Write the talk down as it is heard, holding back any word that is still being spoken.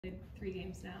Played 3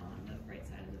 games now on the right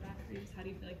side of the back three. How do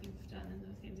you feel like you've done in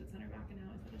those games at center back, and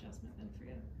how has that adjustment been for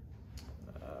you?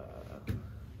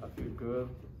 I feel good.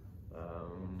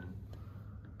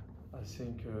 I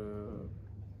think the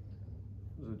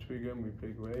 3 games we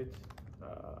played great.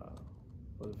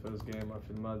 For the first game, I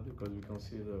feel mad because we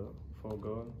conceded 4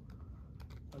 goals.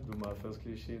 I do my first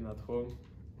clean sheet at home.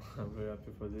 I'm very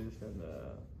happy for this. And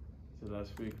the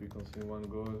last week we conceded 1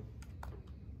 goal.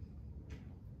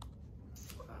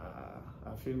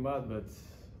 I feel mad, but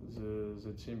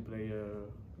the team play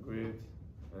great,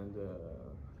 and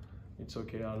it's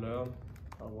okay. I learn.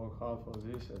 I work hard for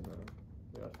this, and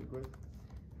yeah, I feel great.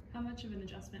 How much of an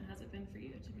adjustment has it been for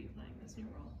you to be playing this new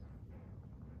role?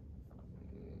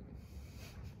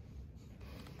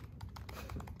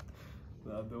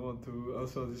 I don't want to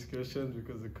answer this question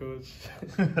because the coach.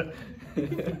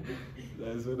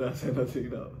 That's when I say nothing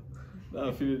now. No,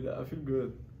 I feel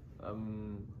good. I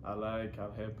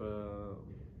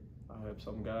help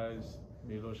some guys.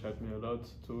 Milos helped me a lot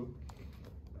too,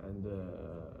 and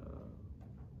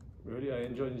really I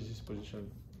enjoy this position.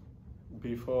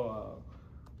 Before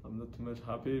I'm not too much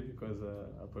happy because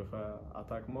I prefer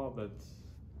attack more, but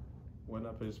when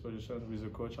I play this position with the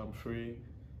coach, I'm free.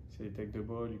 Say take the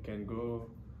ball, you can go,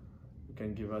 you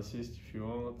can give assist if you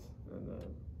want, and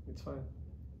it's fine.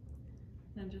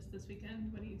 And just this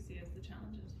weekend, what do you see as the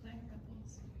challenges playing Red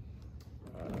Bulls?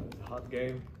 It's a hard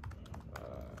game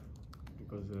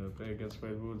because play against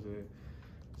Red Bulls,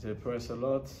 they press a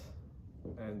lot,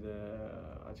 and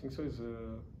I think so. It's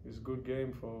a good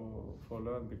game for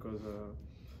learn because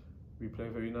we play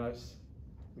very nice.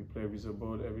 We play with the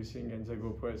ball, everything, and they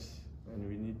go press, and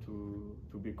we need to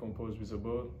be composed with the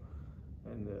ball.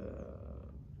 And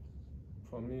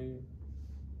for me,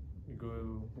 we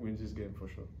go win this game for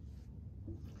sure.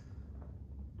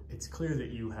 It's clear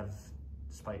that you have,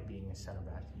 despite being a center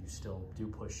back, you still do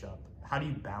push up. How do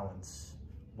you balance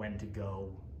when to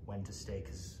go, when to stay?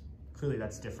 Because clearly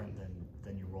that's different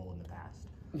than your role in the past.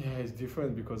 Yeah, it's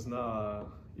different because now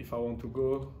if I want to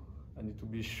go, I need to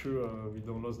be sure we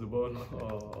don't lose the ball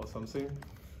or something.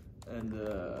 And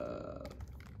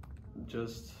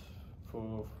just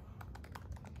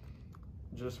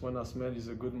when I smell is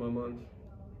a good moment,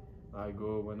 I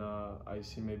go. When I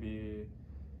see maybe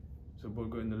the ball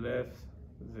go in the left,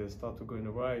 they start to go in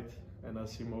the right, and I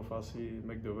see Mo Farsi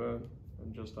make the run,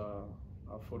 and just I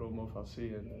follow Mo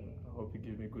Farsi, and I hope he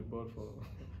give me good ball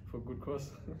for good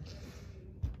cross.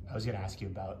 I was going to ask you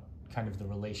about kind of the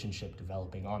relationship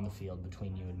developing on the field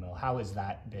between you and Mo. How has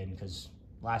that been? Because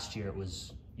last year it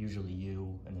was usually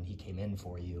you, and then he came in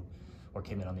for you, or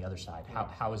came in on the other side.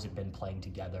 How has it been playing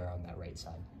together on that right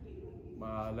side?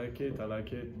 I like it,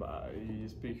 but he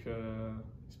speak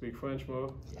French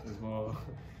more. Yeah.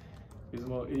 It's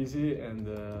more easy, and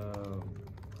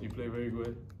he play very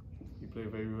good. He play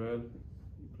very well.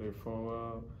 He play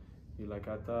forward. He like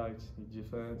attacks. He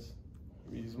defense.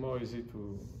 It's more easy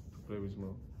to play with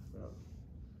Mo. Yeah.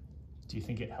 Do you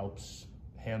think it helps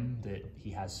him that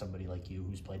he has somebody like you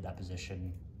who's played that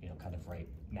position, kind of right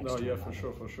next to him? No, yeah, for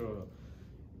sure.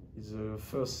 It's the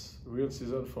first real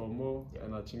season for Mo, yeah.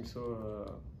 And I think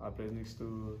so. I play next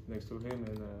to him,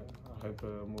 and I help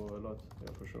Mo a lot.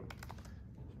 Yeah, for sure.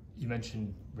 You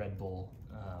mentioned Red Bull.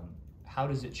 How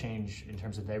does it change in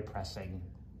terms of their pressing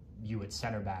you at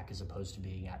center back as opposed to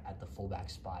being at the fullback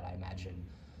spot? I imagine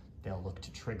they'll look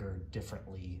to trigger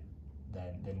differently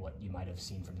than what you might have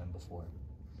seen from them before.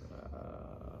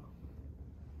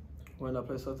 When I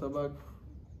play center back,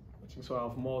 I think so. I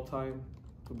have more time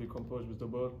to be composed with the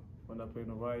ball. When I play on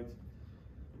the right,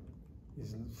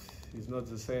 it's not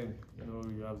the same.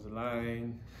 You have the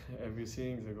line,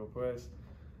 everything, they go press.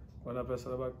 When I play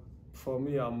center back, for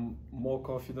me, I'm more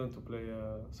confident to play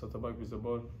center back with the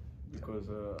ball because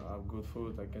I have good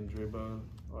foot, I can dribble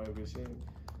or everything.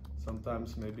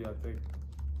 Sometimes maybe I take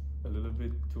a little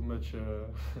bit too much a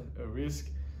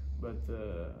risk, but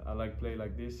I like play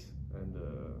like this, and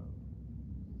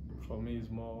for me it's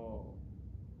more,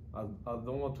 I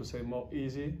don't want to say more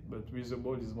easy, but with the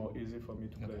ball it's more easy for me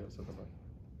to play center back.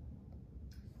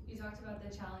 You talked about the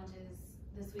challenges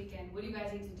this weekend. What do you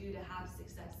guys need to do to have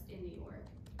success in New York?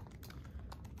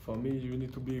 For me, you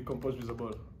need to be composed with the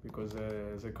ball because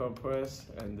they come press,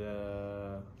 and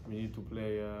we need to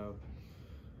play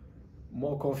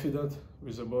more confident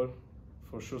with the ball.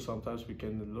 For sure, sometimes we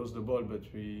can lose the ball,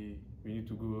 but we need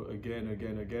to go again,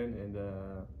 and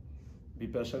be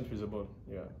patient with the ball.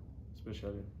 Yeah,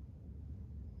 especially.